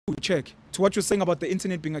check to what you're saying about the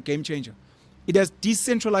internet being a game changer. It has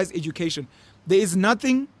decentralized education. There is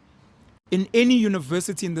nothing in any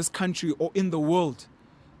university in this country or in the world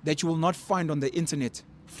that you will not find on the internet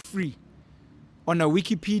free. On a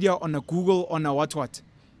Wikipedia, on a Google, on a what.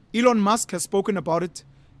 Elon Musk has spoken about it.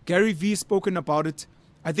 Gary Vee has spoken about it.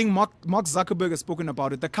 I think Mark Zuckerberg has spoken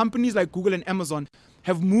about it. The companies like Google and Amazon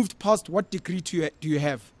have moved past what degree do you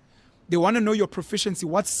have. They want to know your proficiency.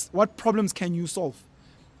 What problems can you solve?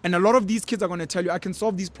 And a lot of these kids are going to tell you, I can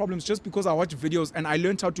solve these problems just because I watch videos and I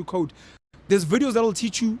learned how to code. There's videos that will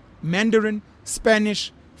teach you Mandarin,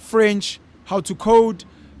 Spanish, French, how to code,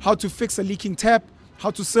 how to fix a leaking tap, how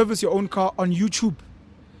to service your own car on YouTube.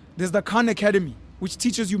 There's the Khan Academy, which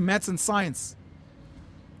teaches you maths and science.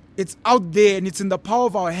 It's out there and it's in the power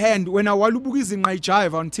of our hand. When our Walubugi's in my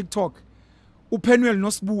jive on TikTok, Upenuel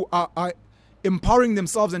Nosbu are empowering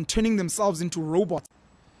themselves and turning themselves into robots.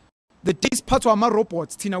 The days Patwama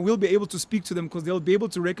robots, Tina will be able to speak to them because they'll be able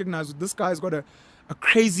to recognize this guy's got a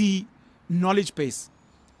crazy knowledge base.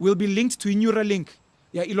 We'll be linked to Neuralink,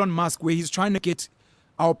 Elon Musk, where he's trying to get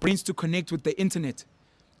our brains to connect with the internet.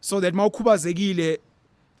 So that Maukuba Zegile,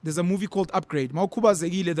 there's a movie called Upgrade. Maukuba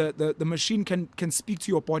Zegile, the machine can speak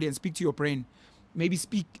to your body and speak to your brain. Maybe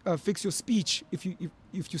fix your speech if you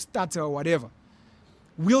stutter or whatever.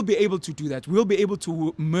 We'll be able to do that. We'll be able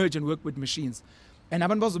to merge and work with machines. And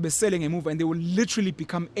Abanbaz will be selling a move and they will literally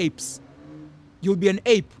become apes. You'll be an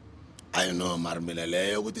ape. I know,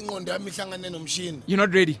 You're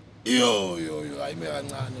not ready.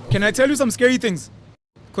 Can I tell you some scary things?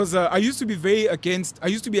 Because I used to be against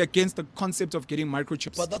the concept of getting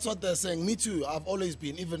microchips. But that's what they're saying. Me too. I've always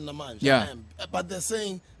been, even Naman. Yeah. But they're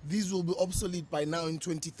saying these will be obsolete by now in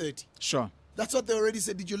 2030. Sure. That's what they already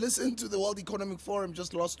said. Did you listen to the World Economic Forum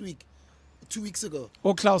just last week? 2 weeks ago.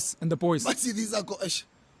 Or Klaus and the boys. But see, these are Klaus.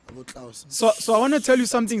 So I want to tell you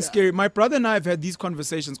something scary. My brother and I have had these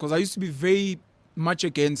conversations because I used to be very much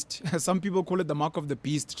against, some people call it the mark of the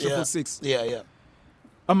beast, 666. Yeah.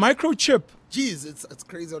 A microchip. Jeez, it's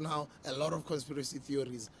crazy on how a lot of conspiracy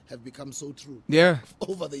theories have become so true. Yeah.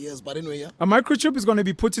 Over the years. But anyway, yeah. A microchip is going to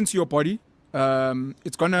be put into your body.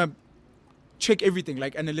 It's going to check everything,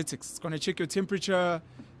 like analytics. It's going to check your temperature.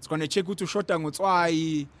 It's going to check who to short down with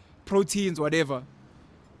proteins, whatever.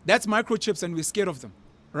 That's microchips and we're scared of them,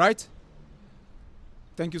 right?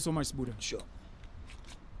 Thank you so much, Buddha. Sure.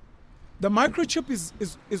 The microchip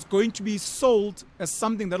is going to be sold as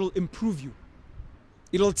something that will improve you.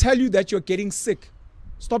 It'll tell you that you're getting sick.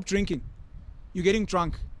 Stop drinking. You're getting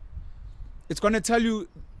drunk. It's going to tell you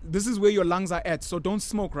this is where your lungs are at, so don't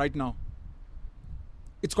smoke right now.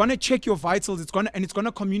 It's going to check your vitals. It's going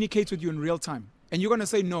to communicate with you in real time. And you're going to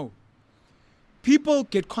say no. People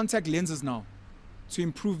get contact lenses now to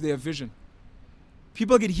improve their vision.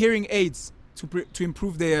 People get hearing aids to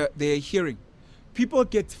improve their hearing. People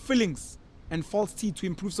get fillings and false teeth to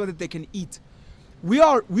improve so that they can eat. We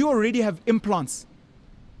already have implants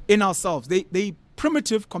in ourselves. They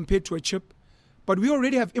primitive compared to a chip, but we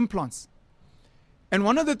already have implants. And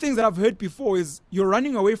one of the things that I've heard before is you're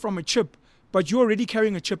running away from a chip, but you're already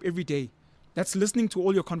carrying a chip every day. That's listening to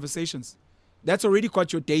all your conversations. That's already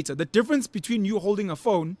got your data. The difference between you holding a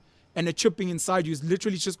phone and a chip being inside you is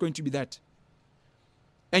literally just going to be that.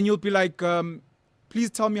 And you'll be like,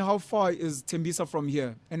 please tell me how far is Tembisa from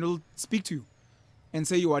here? And it'll speak to you and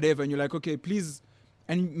say you whatever. And you're like, okay, please.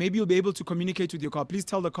 And maybe you'll be able to communicate with your car. Please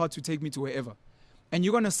tell the car to take me to wherever. And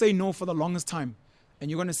you're going to say no for the longest time.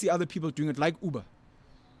 And you're going to see other people doing it like Uber.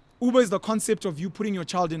 Uber is the concept of you putting your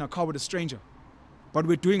child in a car with a stranger. But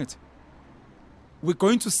we're doing it. We're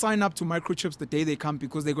going to sign up to microchips the day they come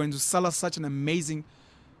because they're going to sell us such an amazing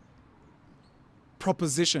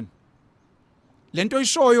proposition. Lento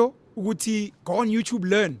ishoyo uguti go on YouTube,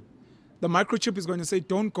 learn. The microchip is going to say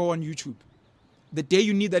don't go on YouTube. The day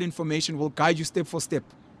you need that information will guide you step for step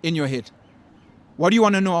in your head. What do you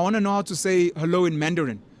want to know? I want to know how to say hello in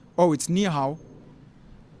Mandarin. Oh, it's ni hao.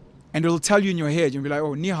 And it'll tell you in your head. You'll be like,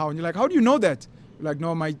 oh, ni hao. And you're like, how do you know that? You're like,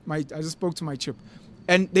 no, I just spoke to my chip.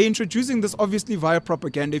 And they're introducing this obviously via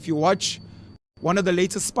propaganda. If you watch one of the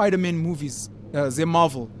latest Spider-Man movies, the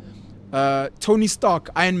Marvel, Tony Stark,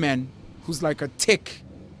 Iron Man, who's like a tech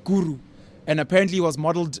guru, and apparently was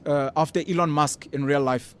modeled after Elon Musk in real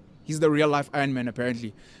life. He's the real life Iron Man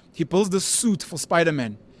apparently. He builds this suit for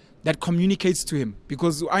Spider-Man that communicates to him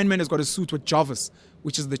because Iron Man has got a suit with Jarvis,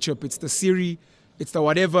 which is the chip. It's the Siri, it's the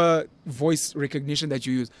whatever voice recognition that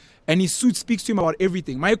you use. And his suit speaks to him about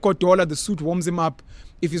everything. My Kotola, the suit warms him up.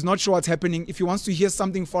 If he's not sure what's happening, if he wants to hear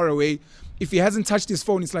something far away, if he hasn't touched his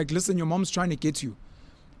phone, it's like, listen, your mom's trying to get you.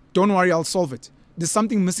 Don't worry, I'll solve it. There's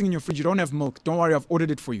something missing in your fridge. You don't have milk. Don't worry, I've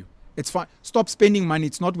ordered it for you. It's fine. Stop spending money.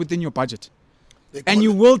 It's not within your budget. They And call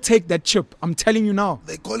you it- will take that chip. I'm telling you now.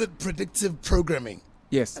 They call it predictive programming.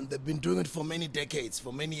 Yes. And they've been doing it for many decades,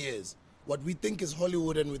 for many years. What we think is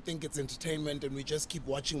Hollywood and we think it's entertainment and we just keep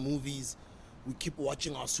watching movies. We keep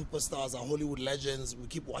watching our superstars, our Hollywood legends. We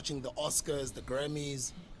keep watching the Oscars, the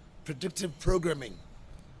Grammys. Predictive programming.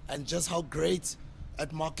 And just how great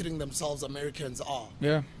at marketing themselves Americans are.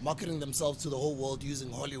 Yeah. Marketing themselves to the whole world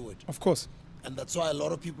using Hollywood. Of course. And that's why a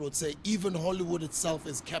lot of people would say even Hollywood itself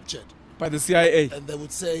is captured. By the CIA. And they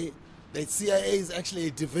would say the CIA is actually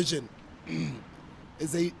a division,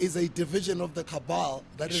 is a division of the cabal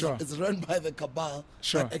that Sure. is run by the cabal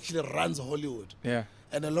Sure. that actually runs Hollywood. Yeah.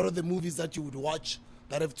 And a lot of the movies that you would watch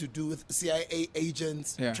that have to do with CIA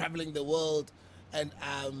agents Yeah. traveling the world and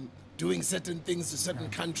doing certain things to certain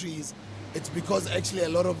countries, it's because actually a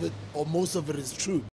lot of it or most of it is true.